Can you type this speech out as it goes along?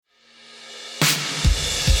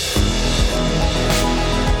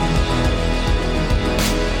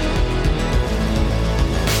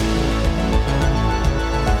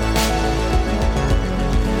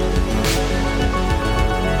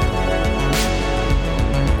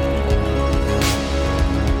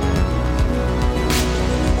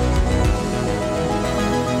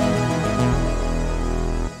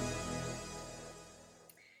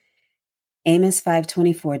Amos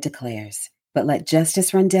 5:24 declares, "But let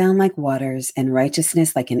justice run down like waters and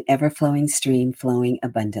righteousness like an ever-flowing stream flowing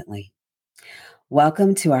abundantly."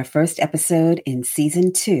 Welcome to our first episode in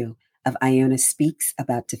Season 2 of Iona Speaks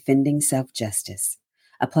about defending self-justice,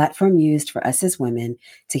 a platform used for us as women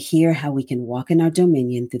to hear how we can walk in our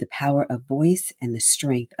dominion through the power of voice and the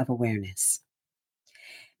strength of awareness.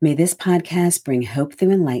 May this podcast bring hope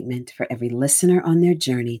through enlightenment for every listener on their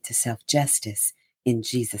journey to self-justice in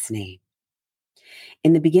Jesus' name.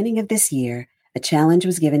 In the beginning of this year, a challenge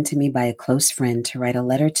was given to me by a close friend to write a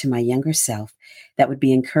letter to my younger self that would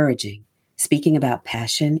be encouraging, speaking about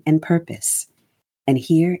passion and purpose. And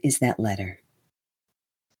here is that letter.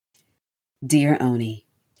 Dear Oni,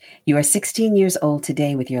 you are 16 years old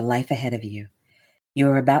today with your life ahead of you. You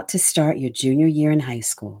are about to start your junior year in high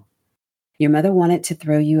school. Your mother wanted to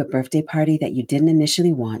throw you a birthday party that you didn't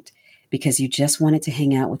initially want because you just wanted to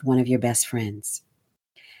hang out with one of your best friends.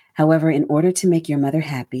 However, in order to make your mother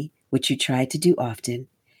happy, which you tried to do often,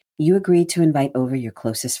 you agreed to invite over your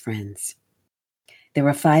closest friends. There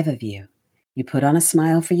were 5 of you. You put on a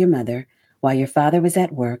smile for your mother while your father was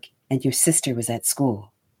at work and your sister was at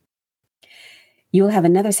school. You will have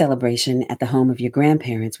another celebration at the home of your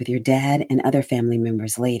grandparents with your dad and other family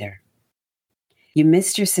members later. You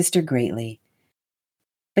missed your sister greatly,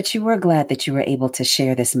 but you were glad that you were able to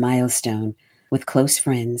share this milestone with close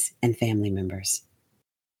friends and family members.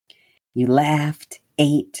 You laughed,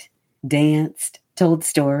 ate, danced, told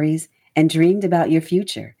stories, and dreamed about your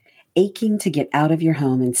future, aching to get out of your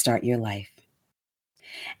home and start your life.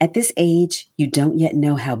 At this age, you don't yet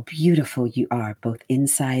know how beautiful you are, both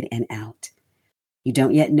inside and out. You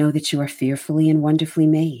don't yet know that you are fearfully and wonderfully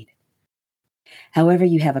made. However,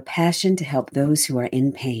 you have a passion to help those who are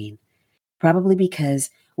in pain, probably because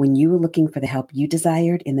when you were looking for the help you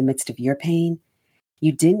desired in the midst of your pain,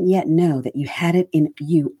 you didn't yet know that you had it in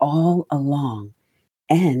you all along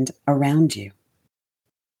and around you.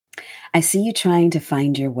 I see you trying to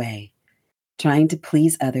find your way, trying to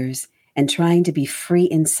please others, and trying to be free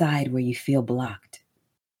inside where you feel blocked.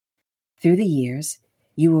 Through the years,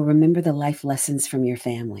 you will remember the life lessons from your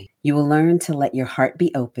family. You will learn to let your heart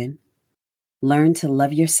be open, learn to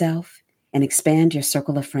love yourself, and expand your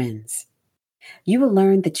circle of friends. You will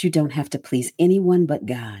learn that you don't have to please anyone but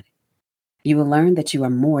God. You will learn that you are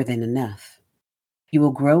more than enough. You will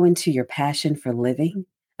grow into your passion for living,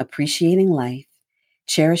 appreciating life,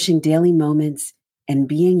 cherishing daily moments, and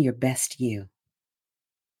being your best you.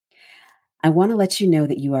 I want to let you know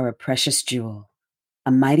that you are a precious jewel,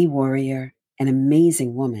 a mighty warrior, an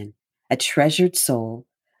amazing woman, a treasured soul,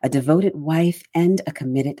 a devoted wife, and a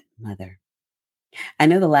committed mother. I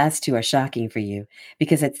know the last 2 are shocking for you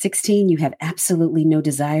because at 16, you have absolutely no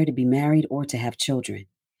desire to be married or to have children.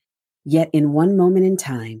 Yet in one moment in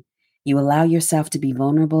time, you allow yourself to be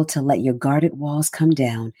vulnerable to let your guarded walls come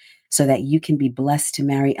down so that you can be blessed to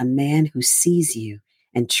marry a man who sees you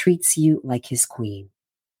and treats you like his queen.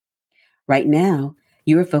 Right now,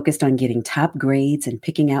 you are focused on getting top grades and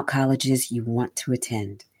picking out colleges you want to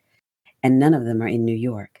attend, and none of them are in New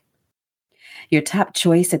York. Your top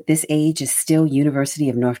choice at this age is still University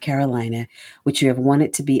of North Carolina, which you have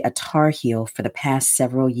wanted to be a Tar Heel for the past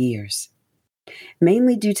several years,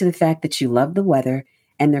 mainly due to the fact that you love the weather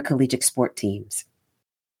and their collegiate sport teams.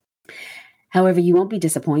 However, you won't be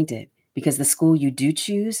disappointed because the school you do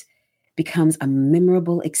choose becomes a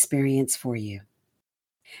memorable experience for you.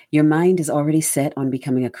 Your mind is already set on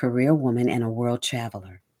becoming a career woman and a world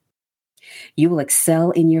traveler. You will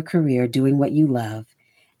excel in your career doing what you love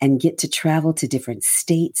and get to travel to different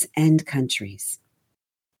states and countries.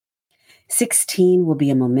 16 will be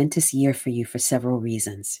a momentous year for you for several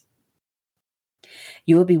reasons.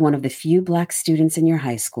 You will be one of the few Black students in your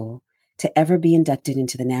high school to ever be inducted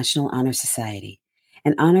into the National Honor Society,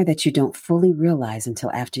 an honor that you don't fully realize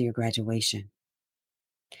until after your graduation.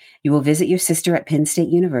 You will visit your sister at Penn State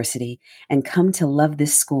University and come to love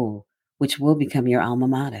this school, which will become your alma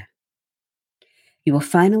mater. You will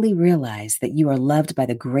finally realize that you are loved by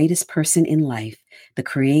the greatest person in life, the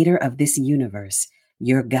creator of this universe,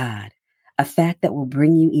 your God, a fact that will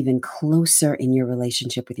bring you even closer in your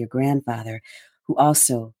relationship with your grandfather, who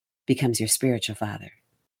also becomes your spiritual father.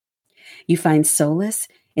 You find solace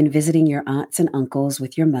in visiting your aunts and uncles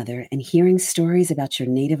with your mother and hearing stories about your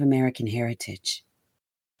Native American heritage.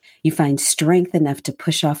 You find strength enough to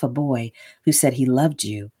push off a boy who said he loved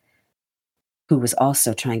you, who was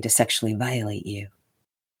also trying to sexually violate you.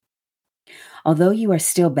 Although you are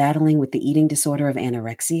still battling with the eating disorder of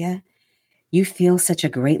anorexia, you feel such a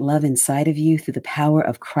great love inside of you through the power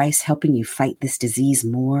of Christ helping you fight this disease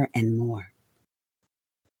more and more.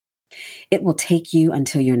 It will take you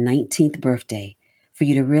until your 19th birthday for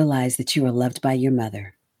you to realize that you are loved by your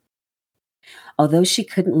mother. Although she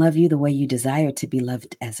couldn't love you the way you desired to be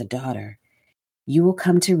loved as a daughter, you will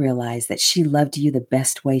come to realize that she loved you the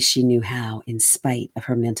best way she knew how, in spite of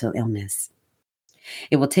her mental illness.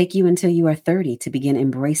 It will take you until you are 30 to begin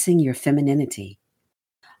embracing your femininity.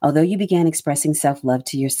 Although you began expressing self-love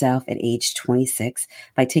to yourself at age 26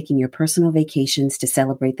 by taking your personal vacations to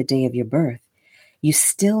celebrate the day of your birth, you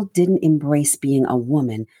still didn't embrace being a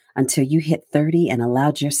woman until you hit 30 and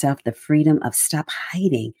allowed yourself the freedom of stop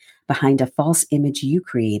hiding behind a false image you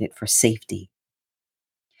created for safety.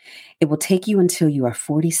 It will take you until you are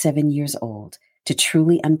 47 years old to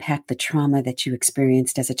truly unpack the trauma that you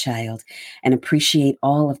experienced as a child and appreciate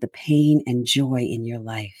all of the pain and joy in your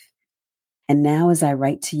life. And now, as I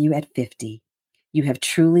write to you at 50, you have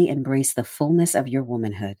truly embraced the fullness of your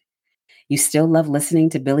womanhood. You still love listening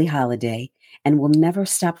to Billie Holiday and will never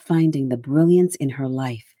stop finding the brilliance in her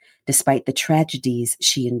life, despite the tragedies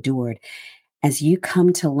she endured, as you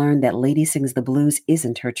come to learn that Lady Sings the Blues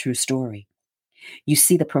isn't her true story. You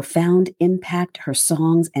see the profound impact her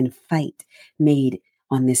songs and fight made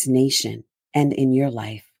on this nation and in your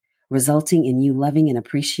life, resulting in you loving and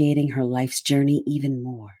appreciating her life's journey even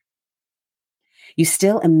more. You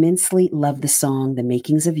still immensely love the song The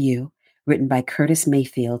Makings of You, written by Curtis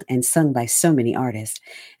Mayfield and sung by so many artists,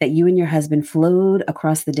 that you and your husband flowed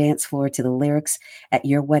across the dance floor to the lyrics at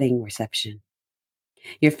your wedding reception.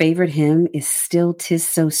 Your favorite hymn is still "'Tis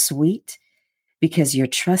So Sweet," because your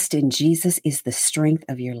trust in Jesus is the strength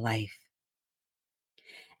of your life.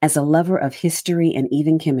 As a lover of history and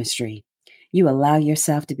even chemistry, you allow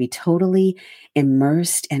yourself to be totally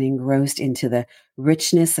immersed and engrossed into the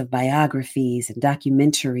richness of biographies and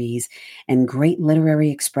documentaries and great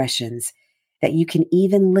literary expressions that you can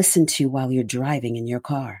even listen to while you're driving in your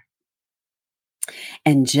car.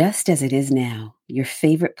 And just as it is now, your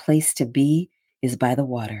favorite place to be is by the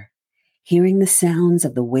water, hearing the sounds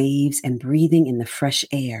of the waves and breathing in the fresh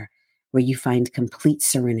air where you find complete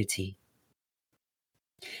serenity.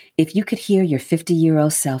 If you could hear your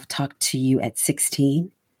 50-year-old self talk to you at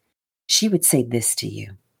 16, she would say this to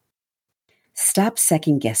you: stop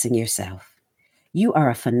second-guessing yourself. You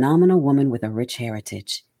are a phenomenal woman with a rich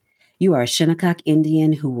heritage. You are a Shinnecock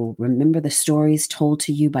Indian who will remember the stories told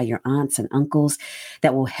to you by your aunts and uncles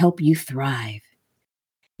that will help you thrive.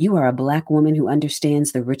 You are a Black woman who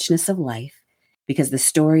understands the richness of life because the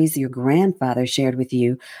stories your grandfather shared with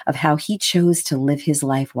you of how he chose to live his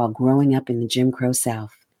life while growing up in the Jim Crow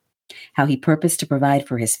South, how he purposed to provide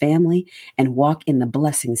for his family and walk in the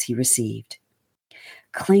blessings he received.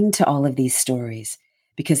 Cling to all of these stories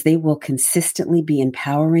because they will consistently be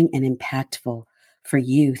empowering and impactful for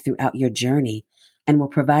you throughout your journey and will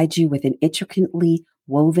provide you with an intricately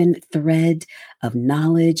woven thread of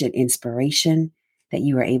knowledge and inspiration that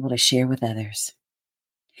you are able to share with others.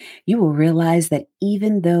 You will realize that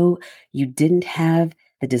even though you didn't have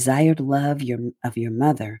the desired love of your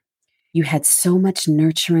mother, you had so much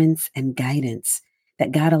nurturance and guidance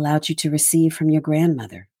that God allowed you to receive from your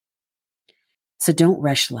grandmother. So don't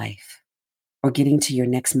rush life or getting to your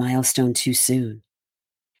next milestone too soon,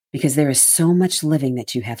 because there is so much living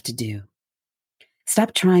that you have to do.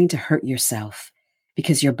 Stop trying to hurt yourself,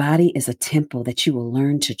 because your body is a temple that you will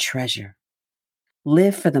learn to treasure.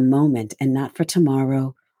 Live for the moment and not for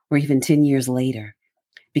tomorrow or even 10 years later,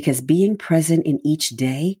 because being present in each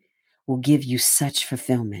day will give you such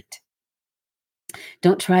fulfillment.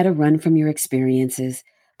 Don't try to run from your experiences,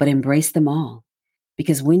 but embrace them all,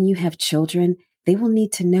 because when you have children, they will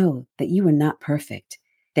need to know that you are not perfect,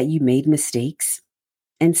 that you made mistakes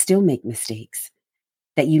and still make mistakes,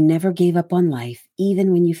 that you never gave up on life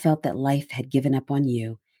even when you felt that life had given up on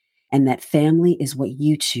you, and that family is what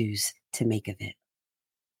you choose to make of it.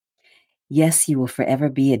 Yes, you will forever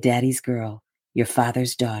be a daddy's girl, your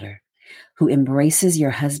father's daughter, who embraces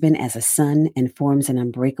your husband as a son and forms an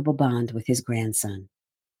unbreakable bond with his grandson.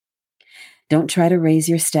 Don't try to raise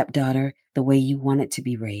your stepdaughter the way you want it to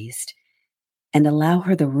be raised, and allow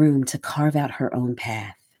her the room to carve out her own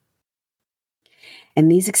path. And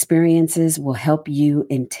these experiences will help you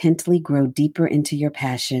intently grow deeper into your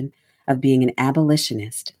passion of being an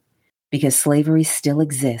abolitionist, because slavery still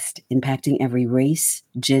exists, impacting every race,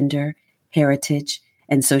 gender, heritage,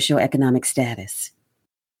 and socioeconomic status.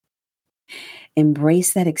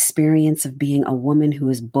 Embrace that experience of being a woman who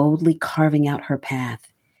is boldly carving out her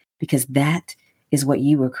path, because that is what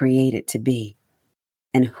you were created to be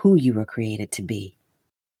and who you were created to be.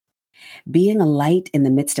 Being a light in the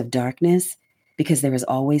midst of darkness, because there is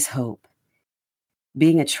always hope.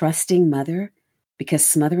 Being a trusting mother, because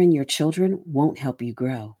smothering your children won't help you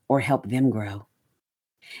grow or help them grow.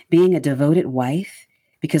 Being a devoted wife,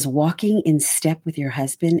 because walking in step with your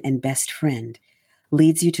husband and best friend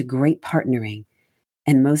leads you to great partnering,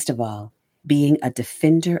 and most of all, being a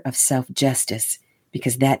defender of self-justice,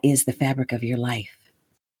 because that is the fabric of your life.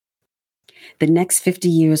 The next 50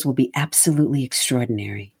 years will be absolutely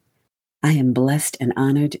extraordinary. I am blessed and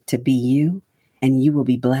honored to be you, and you will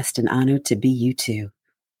be blessed and honored to be you too.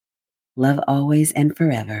 Love always and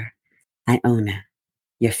forever, Iona,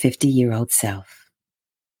 your 50-year-old self.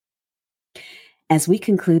 As we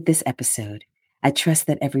conclude this episode, I trust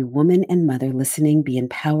that every woman and mother listening be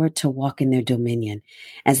empowered to walk in their dominion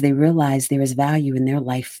as they realize there is value in their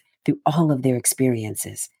life through all of their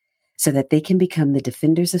experiences, so that they can become the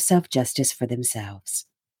defenders of self-justice for themselves.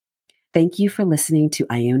 Thank you for listening to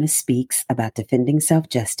Iona Speaks about defending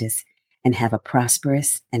self-justice, and have a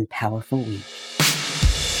prosperous and powerful week.